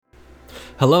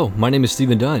Hello, my name is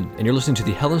Stephen Dunn, and you're listening to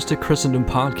the Hellenistic Christendom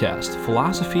Podcast,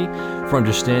 Philosophy for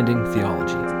Understanding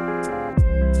Theology.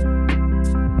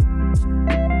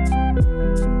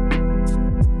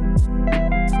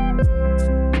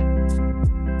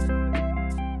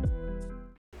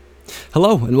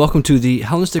 Hello, and welcome to the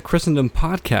Hellenistic Christendom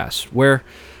Podcast, where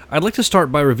I'd like to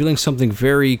start by revealing something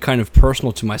very kind of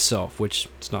personal to myself, which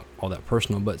it's not all that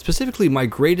personal, but specifically my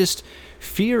greatest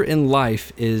fear in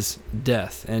life is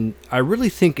death. And I really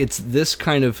think it's this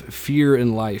kind of fear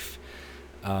in life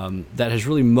that has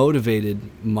really motivated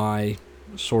my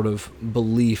sort of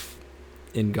belief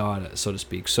in God, so to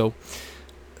speak. So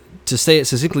to say it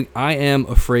succinctly, I am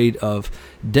afraid of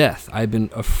death. I've been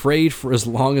afraid for as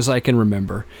long as I can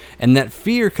remember, and that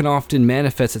fear can often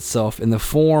manifest itself in the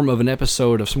form of an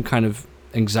episode of some kind of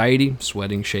anxiety,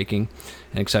 sweating, shaking,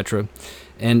 etc.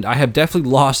 And I have definitely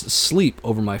lost sleep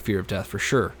over my fear of death, for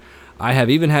sure. I have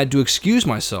even had to excuse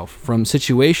myself from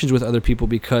situations with other people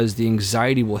because the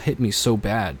anxiety will hit me so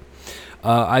bad.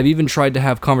 I've even tried to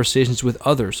have conversations with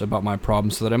others about my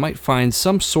problems so that I might find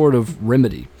some sort of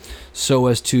remedy so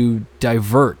as to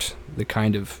divert the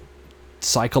kind of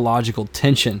psychological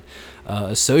tension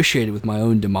associated with my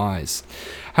own demise.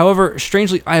 However,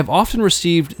 strangely, I have often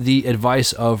received the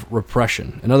advice of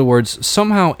repression. In other words,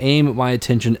 somehow aim my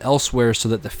attention elsewhere so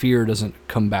that the fear doesn't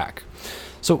come back.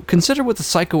 So consider what the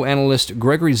psychoanalyst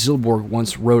Gregory Zilborg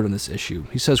once wrote on this issue.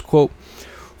 He says, quote,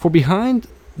 "For behind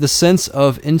the sense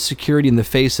of insecurity in the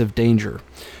face of danger,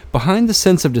 behind the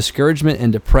sense of discouragement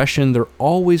and depression, there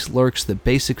always lurks the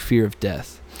basic fear of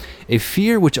death, a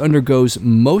fear which undergoes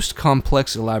most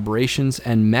complex elaborations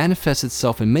and manifests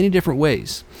itself in many different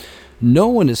ways. No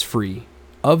one is free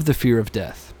of the fear of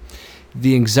death.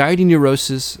 The anxiety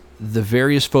neurosis, the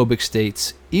various phobic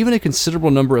states, even a considerable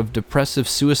number of depressive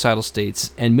suicidal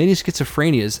states, and many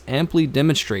schizophrenias amply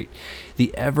demonstrate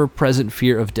the ever-present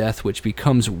fear of death which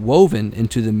becomes woven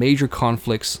into the major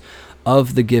conflicts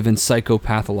of the given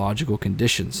psychopathological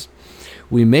conditions.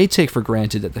 We may take for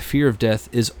granted that the fear of death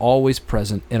is always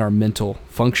present in our mental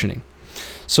functioning."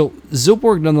 So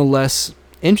Zilborg nonetheless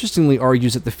interestingly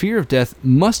argues that the fear of death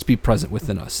must be present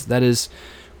within us. That is,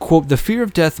 quote, "The fear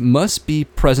of death must be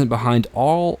present behind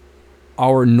all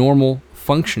our normal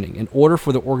functioning in order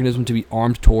for the organism to be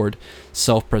armed toward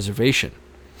self-preservation."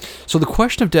 So the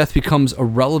question of death becomes a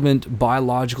relevant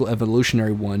biological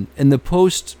evolutionary one in the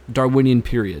post-Darwinian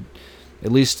period,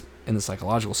 at least in the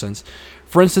psychological sense.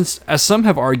 For instance, as some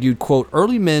have argued, quote,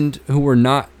 early men who were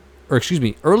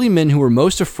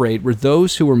most afraid were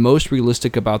those who were most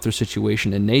realistic about their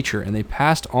situation and nature, and they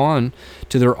passed on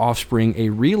to their offspring a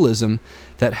realism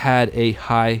that had a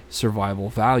high survival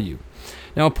value.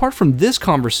 Now, apart from this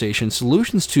conversation,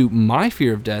 solutions to my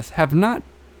fear of death have not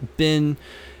been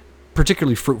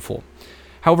particularly fruitful.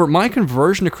 However, my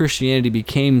conversion to Christianity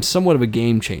became somewhat of a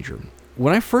game changer.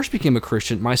 When I first became a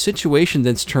Christian, my situation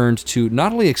then turned to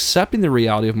not only accepting the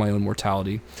reality of my own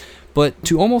mortality, but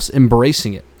to almost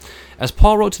embracing it. As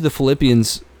Paul wrote to the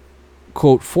Philippians,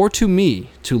 quote, "For to me,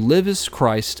 to live is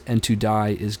Christ, and to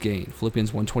die is gain."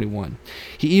 Philippians 1:21.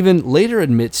 He even later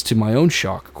admits to my own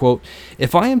shock, quote,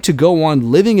 "If I am to go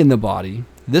on living in the body,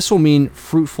 this will mean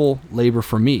fruitful labor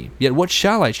for me. Yet what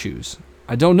shall I choose?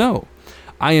 I don't know.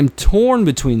 I am torn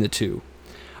between the two.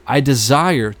 I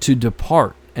desire to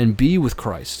depart and be with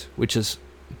Christ, which is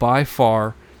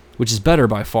better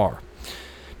by far."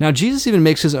 Now, Jesus even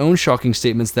makes his own shocking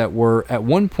statements that were at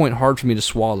one point hard for me to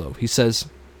swallow. He says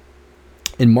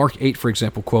in Mark 8, for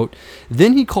example, quote,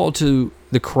 Then he called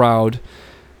the crowd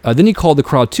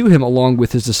to him along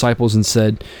with his disciples and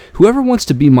said, "Whoever wants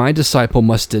to be my disciple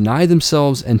must deny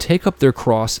themselves and take up their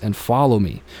cross and follow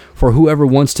me. For whoever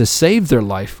wants to save their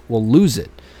life will lose it.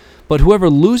 But whoever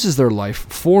loses their life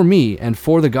for me and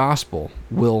for the gospel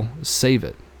will save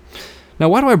it." Now,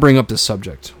 why do I bring up this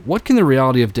subject? What can the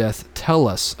reality of death tell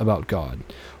us about God?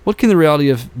 What can the reality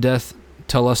of death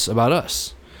tell us about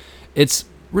us? It's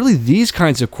really these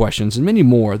kinds of questions and many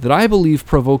more that I believe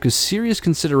provoke a serious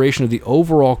consideration of the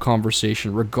overall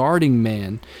conversation regarding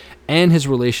man and his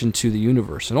relation to the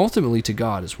universe, and ultimately to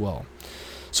God as well.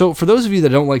 So for those of you that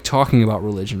don't like talking about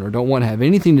religion or don't want to have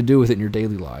anything to do with it in your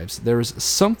daily lives, there is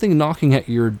something knocking at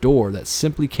your door that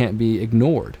simply can't be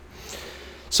ignored.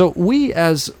 So we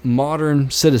as modern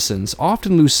citizens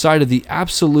often lose sight of the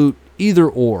absolute either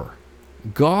or,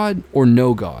 God or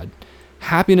no God,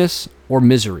 happiness or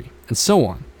misery, and so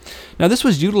on. Now, this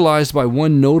was utilized by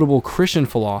one notable Christian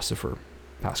philosopher,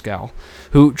 Pascal,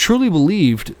 who truly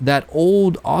believed that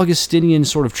old Augustinian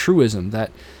sort of truism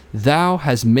that thou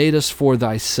hast made us for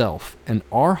thyself, and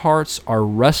our hearts are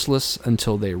restless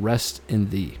until they rest in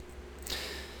thee.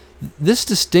 This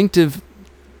distinctive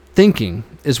thinking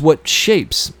is what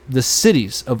shapes the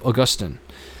cities of Augustine.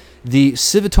 The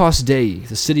civitas Dei,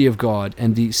 the city of God,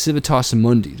 and the civitas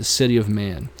mundi, the city of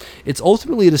man. It's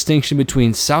ultimately a distinction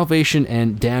between salvation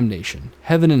and damnation,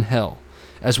 heaven and hell,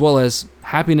 as well as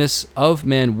happiness of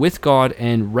man with God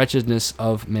and wretchedness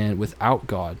of man without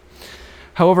God.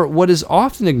 However, what is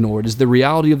often ignored is the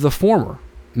reality of the former,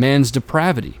 man's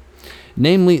depravity.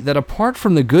 Namely, that apart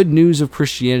from the good news of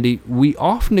Christianity, we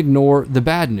often ignore the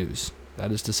bad news,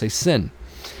 that is to say, sin.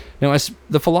 Now, as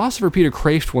the philosopher Peter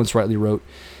Kreeft once rightly wrote,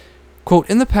 quote,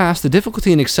 "In the past, the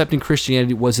difficulty in accepting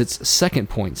Christianity was its second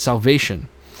point, salvation.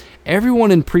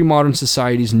 Everyone in pre-modern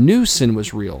societies knew sin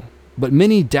was real, but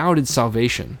many doubted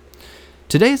salvation.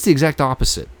 Today, it's the exact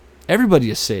opposite. Everybody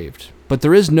is saved, but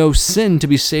there is no sin to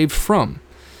be saved from.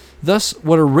 Thus,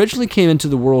 what originally came into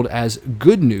the world as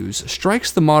good news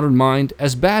strikes the modern mind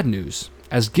as bad news,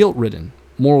 as guilt-ridden,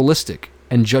 moralistic,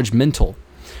 and judgmental.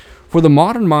 For the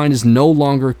modern mind is no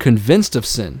longer convinced of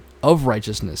sin, of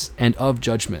righteousness, and of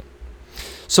judgment."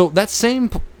 So that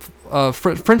same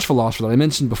French philosopher that I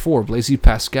mentioned before, Blaise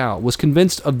Pascal, was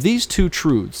convinced of these two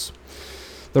truths: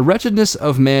 the wretchedness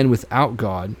of man without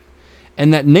God,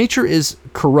 and that nature is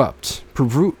corrupt,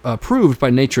 proved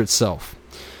by nature itself.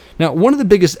 Now, one of the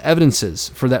biggest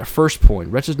evidences for that first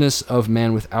point, wretchedness of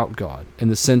man without God, in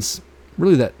the sense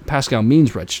really that Pascal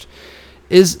means wretched,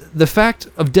 is the fact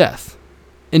of death.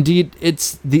 Indeed,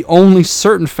 it's the only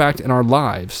certain fact in our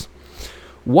lives.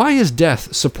 Why is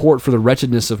death support for the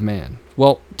wretchedness of man?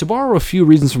 Well, to borrow a few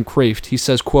reasons from Kreeft, he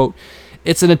says, quote,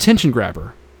 "It's an attention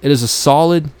grabber. It is a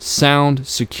solid, sound,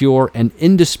 secure, and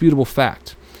indisputable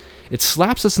fact. It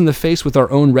slaps us in the face with our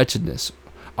own wretchedness,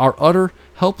 our utter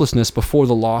helplessness before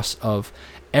the loss of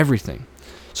everything."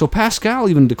 So Pascal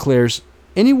even declares,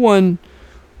 anyone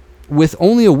with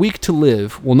only a week to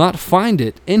live will not find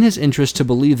it in his interest to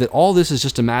believe that all this is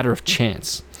just a matter of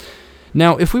chance.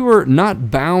 Now, if we were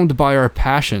not bound by our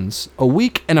passions, a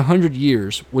week and 100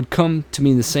 years would come to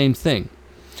mean the same thing.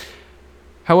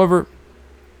 However,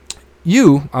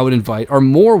 you, I would invite, are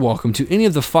more welcome to any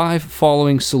of the 5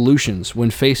 following solutions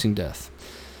when facing death.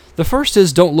 The first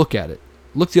is, don't look at it.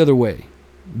 Look the other way.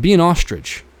 Be an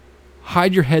ostrich.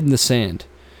 Hide your head in the sand.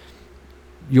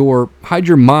 Hide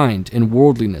your mind in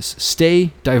worldliness.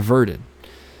 Stay diverted.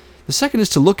 The second is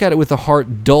to look at it with a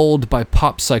heart dulled by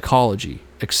pop psychology.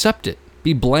 Accept it.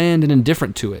 Be bland and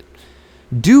indifferent to it.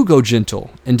 Do go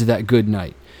gentle into that good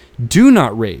night. Do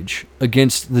not rage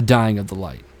against the dying of the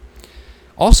light.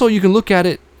 Also, you can look at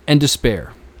it and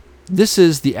despair. This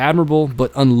is the admirable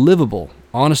but unlivable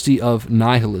honesty of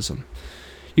nihilism.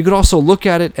 You could also look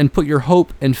at it and put your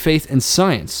hope and faith in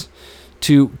science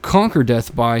to conquer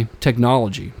death by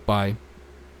technology, by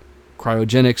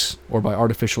cryogenics, or by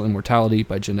artificial immortality,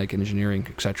 by genetic engineering,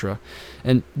 etc.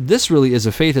 And this really is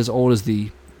a faith as old as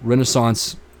the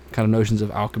Renaissance kind of notions of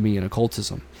alchemy and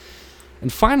occultism.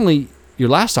 And finally, your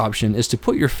last option is to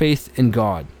put your faith in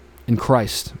God, in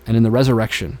Christ, and in the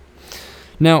resurrection.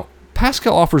 Now,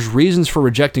 Pascal offers reasons for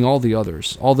rejecting all the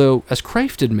others, although, as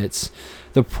Kreeft admits,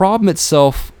 the problem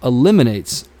itself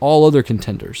eliminates all other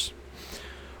contenders.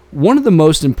 One of the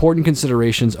most important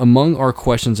considerations among our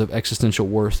questions of existential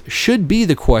worth should be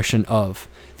the question of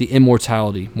the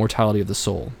mortality of the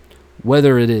soul,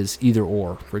 whether it is either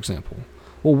or, for example.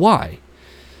 Well, why?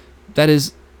 That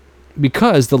is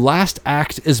because the last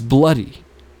act is bloody.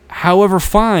 However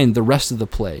fine the rest of the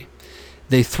play,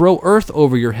 they throw earth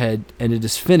over your head and it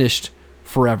is finished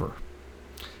forever.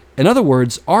 In other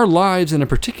words, our lives in a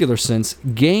particular sense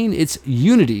gain its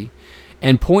unity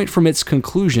and point from its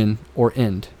conclusion or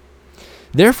end.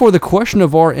 Therefore, the question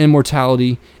of our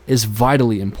immortality is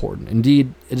vitally important.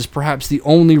 Indeed, it is perhaps the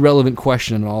only relevant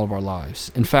question in all of our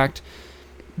lives. In fact,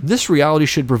 this reality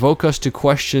should provoke us to the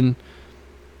question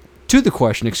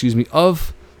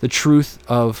of the truth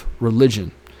of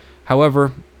religion.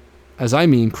 However, as I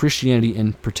mean Christianity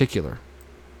in particular.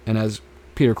 And as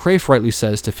Peter Kreeft rightly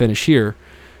says to finish here,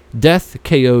 death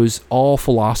KOs all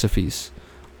philosophies.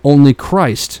 Only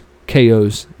Christ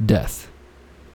KOs death.